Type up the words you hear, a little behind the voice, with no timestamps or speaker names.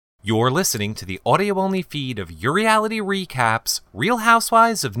You're listening to the audio-only feed of Your Reality Recap's Real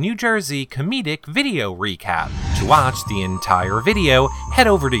Housewives of New Jersey comedic video recap. To watch the entire video, head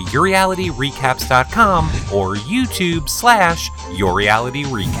over to yourrealityrecaps.com or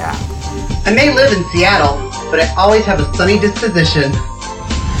YouTube/YourRealityRecap. I may live in Seattle, but I always have a sunny disposition.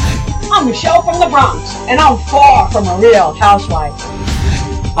 I'm Michelle from the Bronx, and I'm far from a real housewife.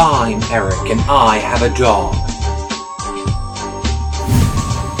 I'm Eric, and I have a dog.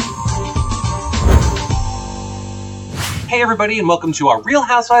 Hey everybody, and welcome to our Real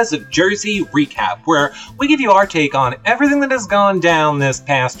Housewives of Jersey recap, where we give you our take on everything that has gone down this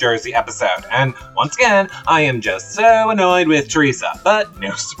past Jersey episode. And once again, I am just so annoyed with Teresa, but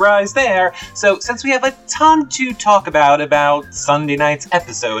no surprise there. So since we have a ton to talk about Sunday night's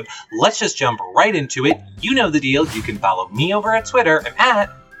episode, let's just jump right into it. You know the deal. You can follow me over at Twitter and at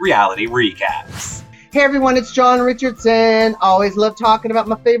Reality Recaps. Hey everyone, it's John Richardson. Always love talking about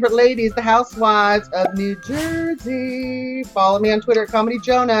my favorite ladies, the Housewives of New Jersey. Follow me on Twitter at Comedy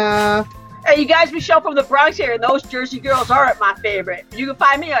Jonah. Hey, you guys, Michelle from the Bronx here, and those Jersey girls aren't my favorite. You can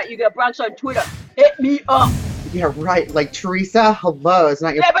find me at You Got Bronx on Twitter. Hit me up. Yeah, right. Like Teresa, hello. It's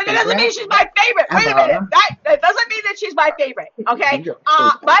not your favorite. Yeah, but it doesn't mean she's my favorite. Wait a minute. That doesn't mean that she's my favorite, okay?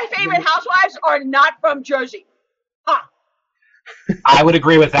 My favorite housewives are not from Jersey. I would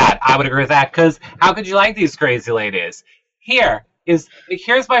agree with that. Because how could you like these crazy ladies?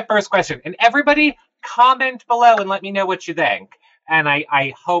 Here's my first question. And everybody comment below and let me know what you think. And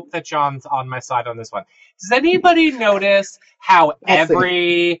I hope that John's on my side on this one. Does anybody notice how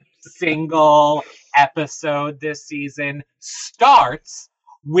every single episode this season starts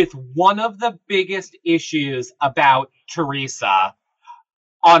with one of the biggest issues about Teresa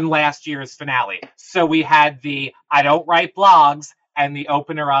on last year's finale? So we had the I don't write blogs and the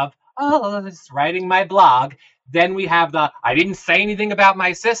opener of, oh, I'm just writing my blog. Then we have the I didn't say anything about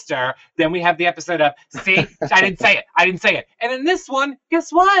my sister. Then we have the episode of, see, I didn't say it. And in this one,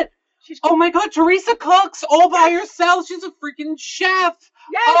 guess what? Oh my God, Teresa cooks all by herself. She's a freaking chef.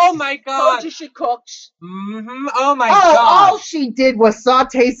 Yes. Oh my God. Told you she cooks. Mm-hmm. Oh my God. All she did was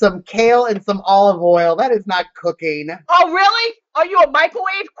saute some kale and some olive oil. That is not cooking. Oh, really? Are you a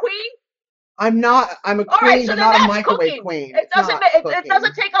microwave queen? I'm not. I'm a queen, right, so but not a microwave cooking. queen. It doesn't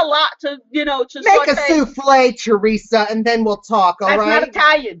take a lot to Make saute. a souffle, Teresa, and then we'll talk. All right. That's not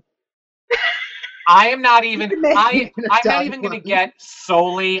Italian. I'm not even going to get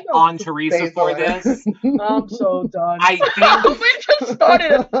solely on Teresa for this. I'm so done. I think we just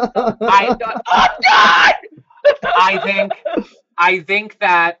started. I'm done. I think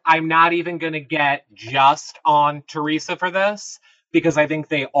that I'm not even going to get just on Teresa for this, because I think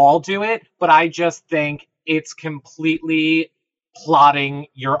they all do it, but I just think it's completely plotting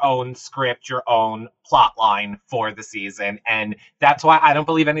your own script, your own plot line for the season, and that's why I don't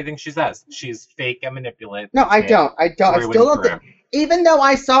believe anything she says. She's fake and manipulative. No, I don't. I still don't think, even though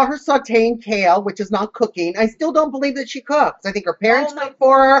I saw her sauteing kale, which is not cooking, I still don't believe that she cooks. I think her parents cook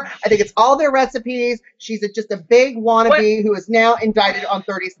for her. I think it's all their recipes. She's just a big wannabe who is now indicted on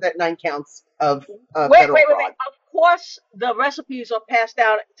 39 counts of federal fraud. Of course, the recipes are passed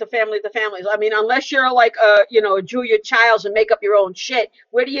out to families. I mean, unless you're like a Julia Childs and make up your own shit,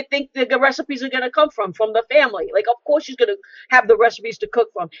 where do you think the recipes are going to come from? From the family. Like, of course she's going to have the recipes to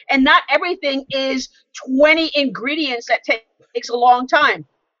cook from. And not everything is 20 ingredients that takes a long time.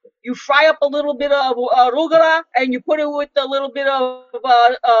 You fry up a little bit of arugula and you put it with a little bit of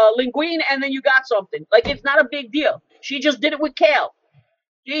linguine, and then you got something. Like, it's not a big deal. She just did it with kale.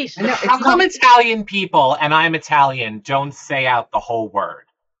 Jeez. How come Italian people, and I'm Italian, don't say out the whole word?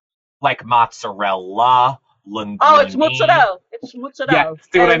 Like mozzarella, linguine. Oh, it's mozzarella. It's mozzarella. Yeah,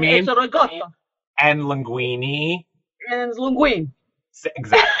 see what I mean? It's ricotta. And linguine. And linguine.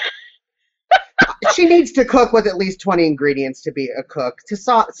 Exactly. She needs to cook with at least 20 ingredients to be a cook. To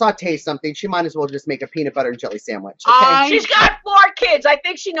saute something, she might as well just make a peanut butter and jelly sandwich. Okay? She's got 4 kids. I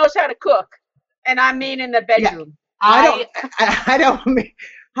think she knows how to cook. And I mean in the bedroom. Yeah. I don't mean,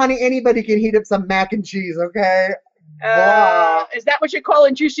 honey, anybody can heat up some mac and cheese, okay? Wow. Is that what you're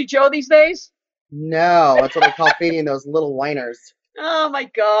calling Juicy Joe these days? No, that's what I call feeding those little whiners. Oh my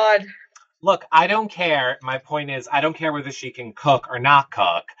God. Look, I don't care. My point is, I don't care whether she can cook or not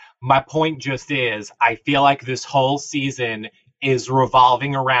cook. My point just is, I feel like this whole season is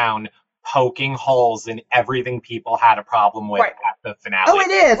revolving around poking holes in everything people had a problem with at the finale. Oh, it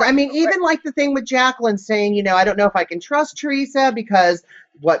is. I mean, even like the thing with Jacqueline saying, I don't know if I can trust Teresa because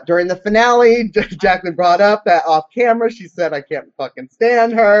during the finale, Jacqueline brought up that off camera, she said, I can't fucking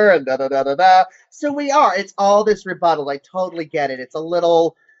stand her and da-da-da-da-da. So it's all this rebuttal. I totally get it. It's a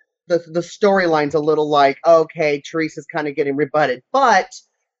little, the storyline's a little like, okay, Teresa's kind of getting rebutted. But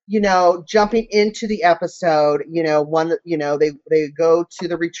jumping into the episode, they go to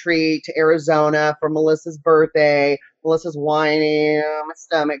the retreat to Arizona for Melissa's birthday. Melissa's whining, oh, my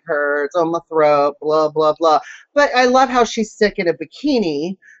stomach hurts, oh, my throat, blah, blah, blah. But I love how she's sick in a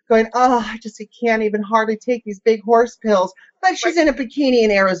bikini, going, oh, I can't even hardly take these big horse pills. But she's in a bikini in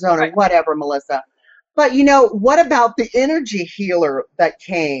Arizona, whatever, Melissa. But, what about the energy healer that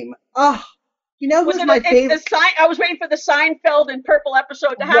came? Oh, who's my favorite? I was waiting for the Seinfeld and Purple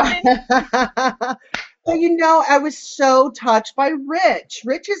episode to happen. But I was so touched by Rich.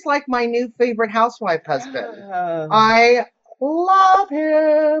 Rich is like my new favorite housewife husband. I love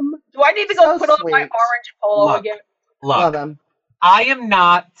him. Do I need to go put on my orange polo again? Love him. I am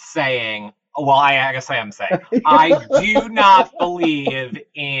not saying, well, I guess I am saying, I do not believe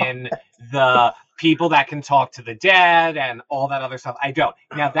in the people that can talk to the dead and all that other stuff. I don't.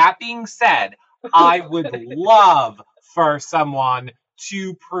 Now, that being said, I would love for someone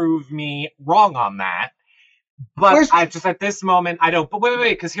to prove me wrong on that. But I just, at this moment, I don't. But wait,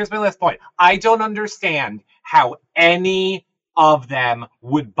 because here's my last point. I don't understand how any of them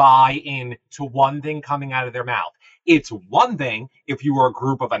would buy into one thing coming out of their mouth. It's one thing if you were a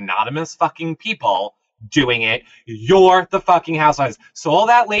group of anonymous fucking people doing it. You're the fucking housewives. So all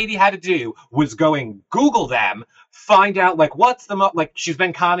that lady had to do was go and Google them, find out what's the she's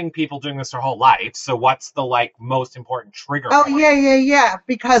been conning people doing this her whole life. So what's the most important trigger? Oh point? Yeah.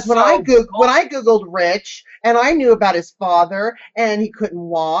 Because when I googled Rich and I knew about his father and he couldn't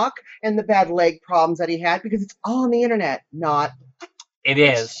walk and the bad leg problems that he had, because it's all on the internet, not. It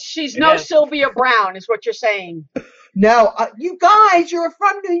is. She's no Sylvia Brown, is what you're saying. No, you guys, you're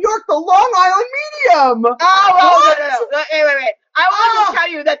from New York, the Long Island Medium. Oh, no. Wait. I want to tell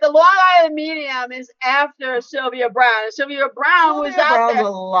you that the Long Island Medium is after Sylvia Brown. Sylvia Brown was out there. Brown's a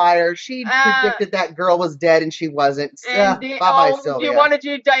liar. She predicted that girl was dead and she wasn't. Bye-bye, Sylvia. Do you want to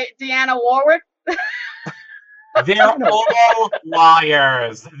do Deanna Warwick? They're all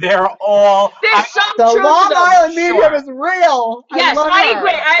liars. They're all. The Long Island Medium is real. Yes,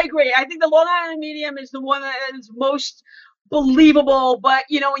 I agree. I think the Long Island Medium is the one that is most believable. But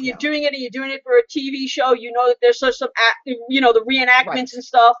when you're doing it and you're doing it for a TV show, that there's some the reenactments and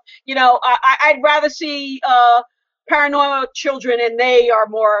stuff. I'd rather see Paranormal Children, and they are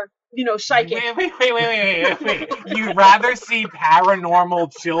more. Psychic. Wait. You'd rather see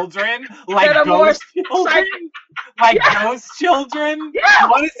Paranormal Children? Like ghost children? Ghost children? Yeah. I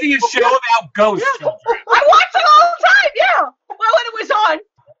want to see a show about ghost children. I watch it all the time, yeah. Well, when it was on.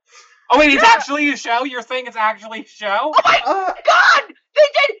 Oh, wait, it's actually a show? You're saying it's actually a show? Oh, my God!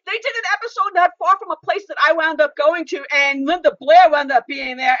 They did an episode not far from a place that I wound up going to, and Linda Blair wound up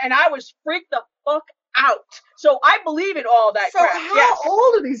being there, and I was freaked the fuck out. So I believe in all that crap. So how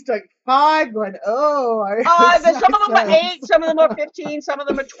old are these? 5 going, some of them are 8, some of them are 15, some of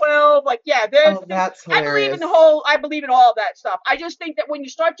them are 12. That's hilarious. I believe in all of that stuff. I just think that when you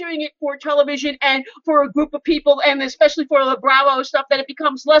start doing it for television and for a group of people, and especially for the Bravo stuff, that it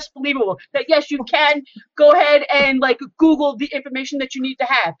becomes less believable. That yes, you can go ahead and Google the information that you need to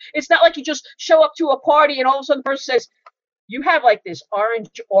have. It's not like you just show up to a party and all of a sudden the person says, you have this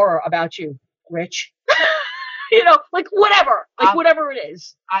orange aura about you, Rich. Whatever. Whatever it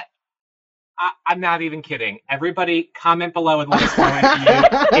is. I'm not even kidding. Everybody comment below and let us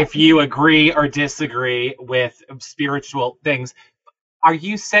know if you agree or disagree with spiritual things. Are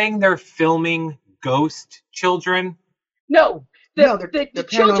you saying they're filming ghost children? No. The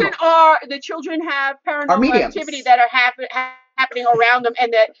children have paranormal activity that are happening around them,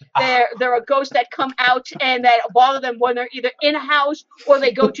 and that they're a ghost that come out and that bother them when they're either in a house or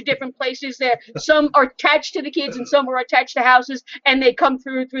they go to different places. Some are attached to the kids and some are attached to houses, and they come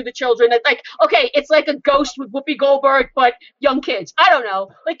through the children. It's it's like a ghost with Whoopi Goldberg, but young kids. I don't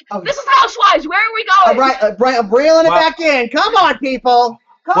know. This is Housewives. Where are we going? All right, I'm reeling it back in. Come on, people.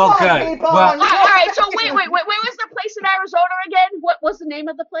 Come on, people. All right, so wait. Where was the place in Arizona again? What was the name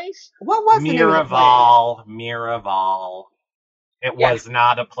of the place? What was the name of the place? Miraval. It was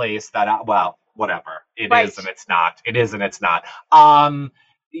not a place that, whatever. It is and it's not. It is and it's not.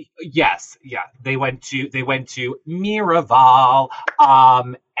 Yes, yeah. They went to Miraval,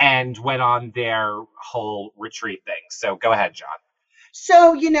 and went on their whole retreat thing. So go ahead, John.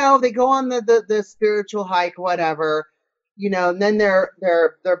 So, they go on the spiritual hike, whatever, and then they're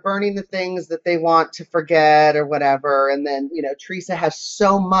burning the things that they want to forget or whatever. And then, Teresa has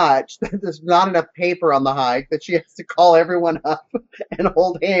so much that there's not enough paper on the hike that she has to call everyone up and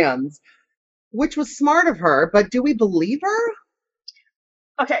hold hands, which was smart of her. But do we believe her?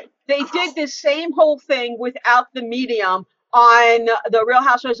 Okay. They did this same whole thing without the medium on the Real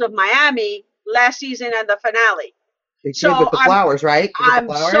Housewives of Miami last season and the finale. They So did with the flowers, right? With the I'm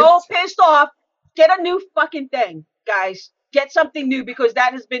flowers? so pissed off. Get a new fucking thing, guys. Get something new because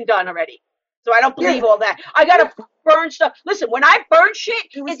that has been done already. So I don't believe all that. I gotta burn stuff. Listen, when I burn shit,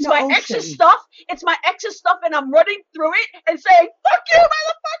 it's my ex's stuff. It's my ex's stuff, and I'm running through it and saying, "Fuck you,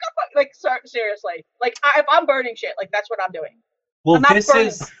 motherfucker!" Like, seriously. Like, if I'm burning shit, like that's what I'm doing. Well, I'm not this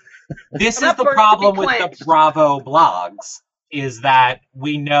is not the burning problem the with the cleanse. Bravo blogs, is that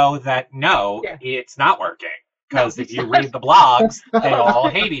we know that Yeah. it's not working. Because No, if you read the blogs, they all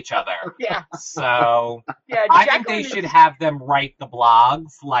hate each other. Yeah. So Yeah, I think they should have them write the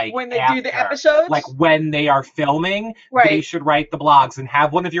blogs like when they after, do the episodes. like when they are filming. Right. They should write the blogs and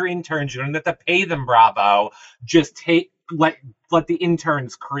have one of your interns. You don't have to pay them, Bravo. Just let the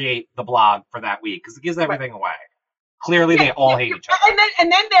interns create the blog for that week because it gives everything away. Clearly, they all hate each other.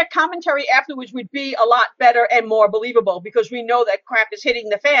 And then their commentary afterwards would be a lot better and more believable because we know that crap is hitting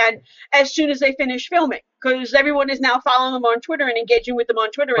the fan as soon as they finish filming. Because everyone is now following them on Twitter and engaging with them on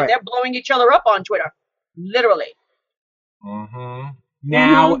Twitter, and they're blowing each other up on Twitter. Literally. Mm-hmm.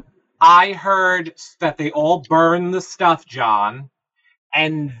 Now, I heard that they all burned the stuff, John.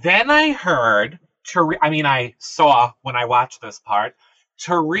 And then I heard, I saw when I watched this part,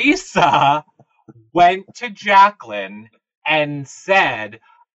 Teresa went to Jacqueline and said,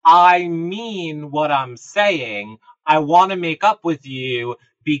 I mean what I'm saying. I want to make up with you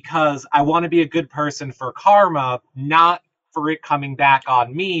because I want to be a good person for karma, not for it coming back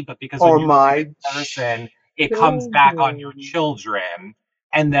on me, but because when you're a good person, it comes back on your children.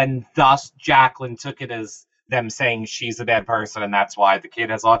 And then thus Jacqueline took it as them saying she's a bad person and that's why the kid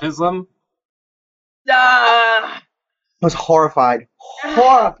has autism. I was horrified.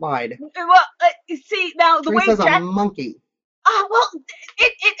 Horrified. Well, see, now the Teresa's way a monkey. Well,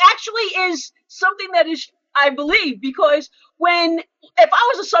 it actually is something that is, I believe, because if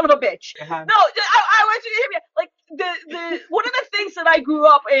I was a son of a bitch, no, I was like the one of the things that I grew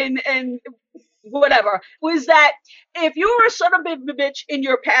up in and whatever was that if you were a son of a bitch in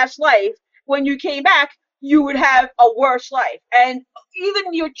your past life, when you came back, you would have a worse life. And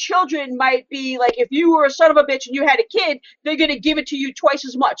even your children might be like, if you were a son of a bitch and you had a kid, they're going to give it to you twice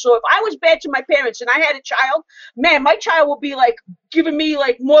as much. So if I was bad to my parents and I had a child, man, my child will be like giving me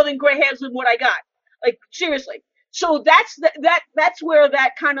like more than gray hairs than what I got. Like, seriously. So that's where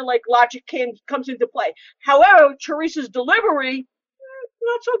that kind of like logic comes into play. However, Teresa's delivery,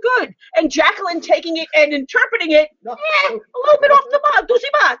 not so good. And Jacqueline taking it and interpreting it, a little bit off the mark.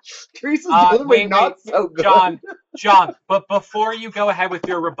 Doozy much. Teresa's delivery not so good. John, but before you go ahead with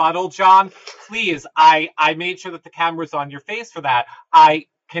your rebuttal, John, please, I made sure that the camera's on your face for that. I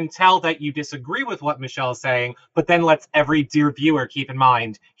can tell that you disagree with what Michelle's saying, but then let's every dear viewer keep in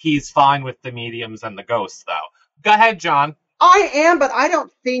mind he's fine with the mediums and the ghosts, though. Go ahead, John. I am, but I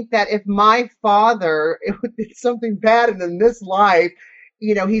don't think that if my father did something bad and in this life,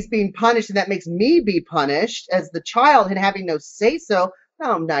 he's being punished and that makes me be punished as the child and having no say so.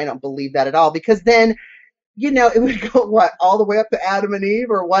 No, I don't believe that at all because then, it would go, all the way up to Adam and Eve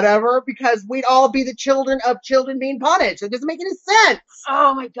or whatever because we'd all be the children of children being punished. It doesn't make any sense.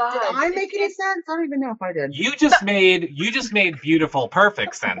 Oh my God. Did I make any sense? I don't even know if I did. You just made beautiful,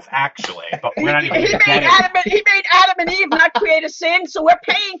 perfect sense, actually. But we're not even he made Adam and Eve not create a sin, so we're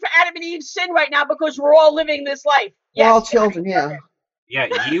paying for Adam and Eve's sin right now because we're all living this life. We're all children, yeah. Yeah,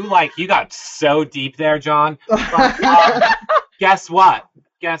 you got so deep there, John. But, guess what?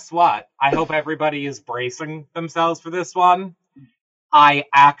 I hope everybody is bracing themselves for this one. I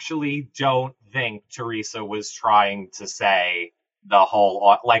actually don't think Teresa was trying to say the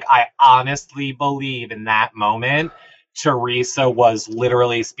whole... I honestly believe in that moment, Teresa was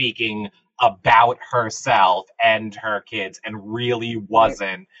literally speaking about herself and her kids and really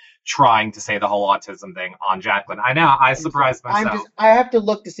wasn't trying to say the whole autism thing on Jacqueline. I know, I surprised myself. I have to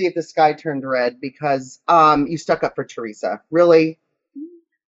look to see if the sky turned red because you stuck up for Teresa. Really?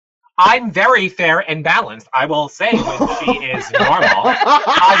 I'm very fair and balanced. I will say when she is normal.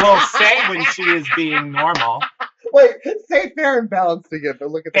 I will say when she is being normal. Wait, say fair and balanced again, but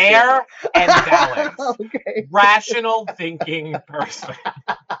look at fair and balanced. Okay. Rational thinking person.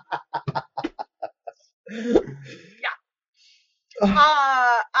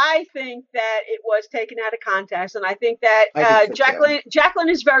 I think that it was taken out of context, and I think that Jacqueline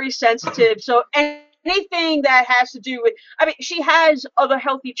is very sensitive. So anything that has to do with, she has other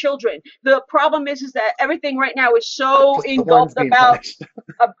healthy children. The problem is that everything right now is so engulfed about.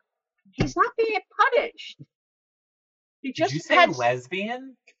 He's not being punished. He just Did you say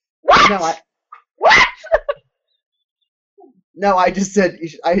lesbian? What? No, what? No, I just said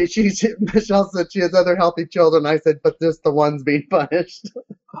Michelle said she has other healthy children. I said, but just the ones being punished.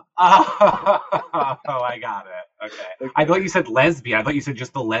 Oh, I got it. Okay. I thought you said lesbian. I thought you said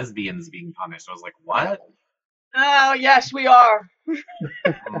just the lesbians being punished. I was like, what? Oh, yes, we are.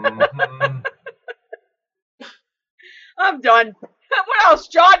 Mhm. I'm done. What else,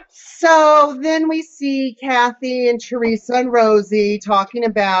 John? So then we see Kathy and Teresa and Rosie talking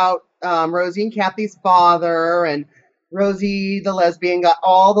about Rosie and Kathy's father, and Rosie, the lesbian, got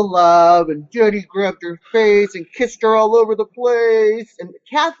all the love, and Judy grabbed her face and kissed her all over the place, and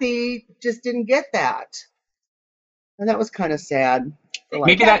Kathy just didn't get that. And that was kind of sad.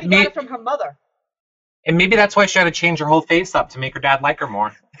 Maybe Kathy that got it from her mother. And maybe that's why she had to change her whole face up to make her dad like her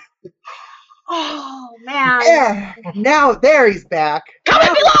more. Oh, man. Yeah, now there he's back.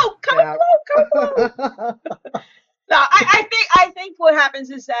 Comment below. Comment below. No, I think what happens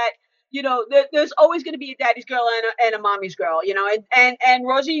is that, you know, there's always going to be a daddy's girl and a mommy's girl, you know, and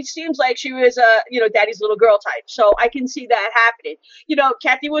Rosie seems like she was a, you know, daddy's little girl type. So I can see that happening. You know,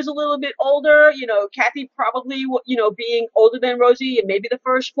 Kathy was a little bit older, you know, Kathy probably, you know, being older than Rosie and maybe the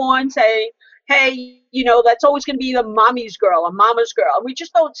firstborn saying, hey, you know, that's always going to be the mommy's girl, a mama's girl. And we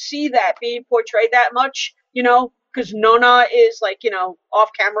just don't see that being portrayed that much, you know, because Nona is like, you know,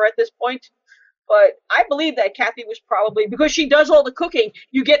 off camera at this point. But I believe that Kathy was probably, because she does all the cooking,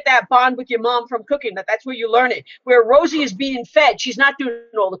 you get that bond with your mom from cooking, that's where you learn it. Where Rosie is being fed, she's not doing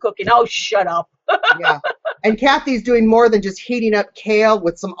all the cooking. Oh, shut up. Yeah. And Kathy's doing more than just heating up kale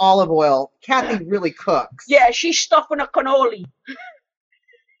with some olive oil. Kathy really cooks. Yeah, she's stuffing a cannoli.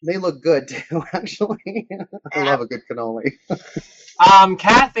 They look good too, actually. I love a good cannoli.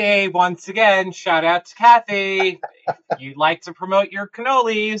 Kathy, once again, shout out to Kathy. If you'd like to promote your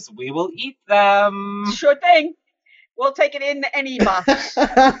cannolis, we will eat them. Sure thing. We'll take it in any box.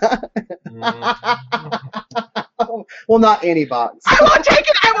 Well, not any box. I won't take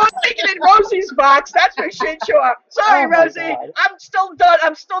it in Rosie's box. That's for shit sure. Sorry, Oh my Rosie. God. I'm still done.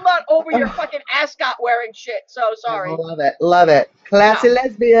 I'm still not over your fucking ascot wearing shit. So sorry. Love it. Love it. Classy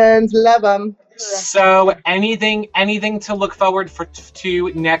lesbians. Love them. So, anything to look forward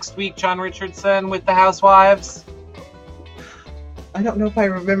to next week, John Richardson, with the Housewives? I don't know if I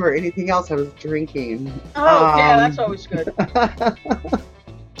remember anything else. I was drinking. Oh, yeah, that's always good.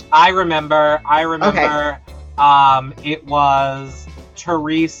 I remember. Okay. It was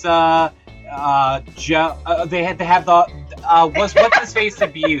Teresa, Joe. They had to have the what's his face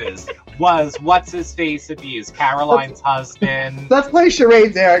abused? What's his face abused? Caroline's husband. Let's play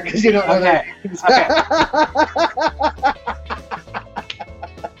charades, Eric, because you don't know Okay. that.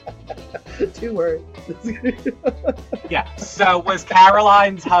 2 words. Yeah. So was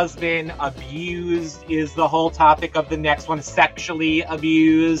Caroline's husband abused? Is the whole topic of the next one sexually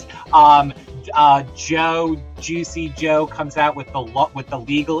abused? Juicy Joe comes out with the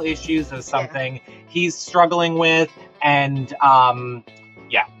legal issues as something he's struggling with, and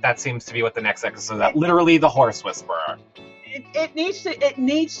yeah, that seems to be what the next episode is about. Literally, the horse whisperer. It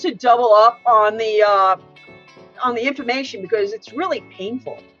needs to double up on the information because it's really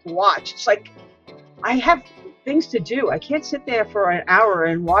painful to watch. It's like I have things to do. I can't sit there for an hour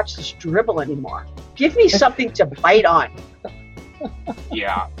and watch this dribble anymore. Give me something to bite on.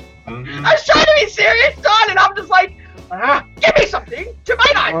 Yeah. Mm-hmm. I was trying to be serious, Don, and I'm just like, give me something to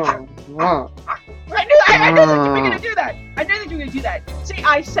bite on. I knew that you were going to do that. I knew that you were going to do that. See,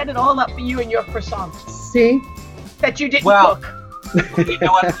 I set it all up for you and your croissants. See? That you didn't cook. You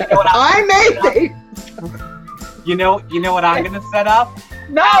know what I made it. You know what I'm gonna set up?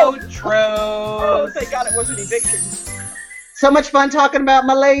 No. Outros. Oh, thank God it wasn't eviction. So much fun talking about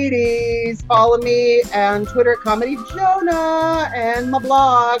my ladies. Follow me on Twitter at Comedy Jonah and my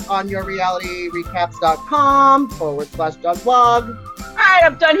blog on yourrealityrecaps.com/blog. All right,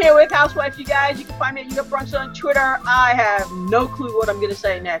 I'm done here with Housewives, you guys. You can find me at You Got Brunch on Twitter. I have no clue what I'm going to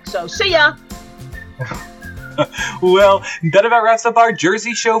say next, so see ya. Well, that about wraps up our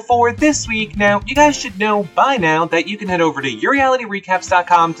Jersey show for this week. Now, you guys should know by now that you can head over to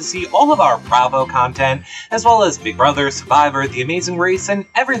yourrealityrecaps.com to see all of our Bravo content, as well as Big Brother, Survivor, The Amazing Race, and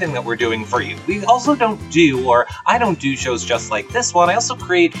everything that we're doing for you. We also I don't do shows just like this one. I also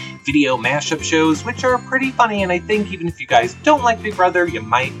create video mashup shows, which are pretty funny, and I think even if you guys don't like Big Brother, you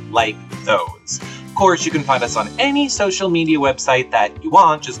might like those. Of course, you can find us on any social media website that you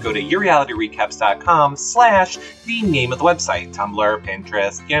want. Just go to yourrealityrecaps.com/ the name of the website, Tumblr,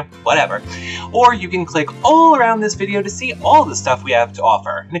 Pinterest, whatever. Or you can click all around this video to see all the stuff we have to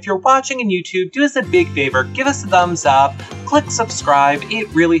offer. And if you're watching on YouTube, do us a big favor, give us a thumbs up, click subscribe. It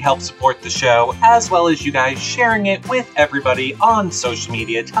really helps support the show, as well as you guys sharing it with everybody on social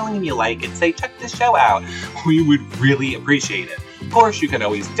media, telling them you like it, say check this show out. We would really appreciate it. Of course, you can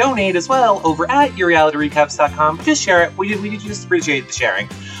always donate as well over at yourrealityrecaps.com. Just share it. We just appreciate the sharing.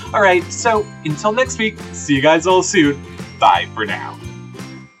 All right, so until next week, see you guys all soon. Bye for now.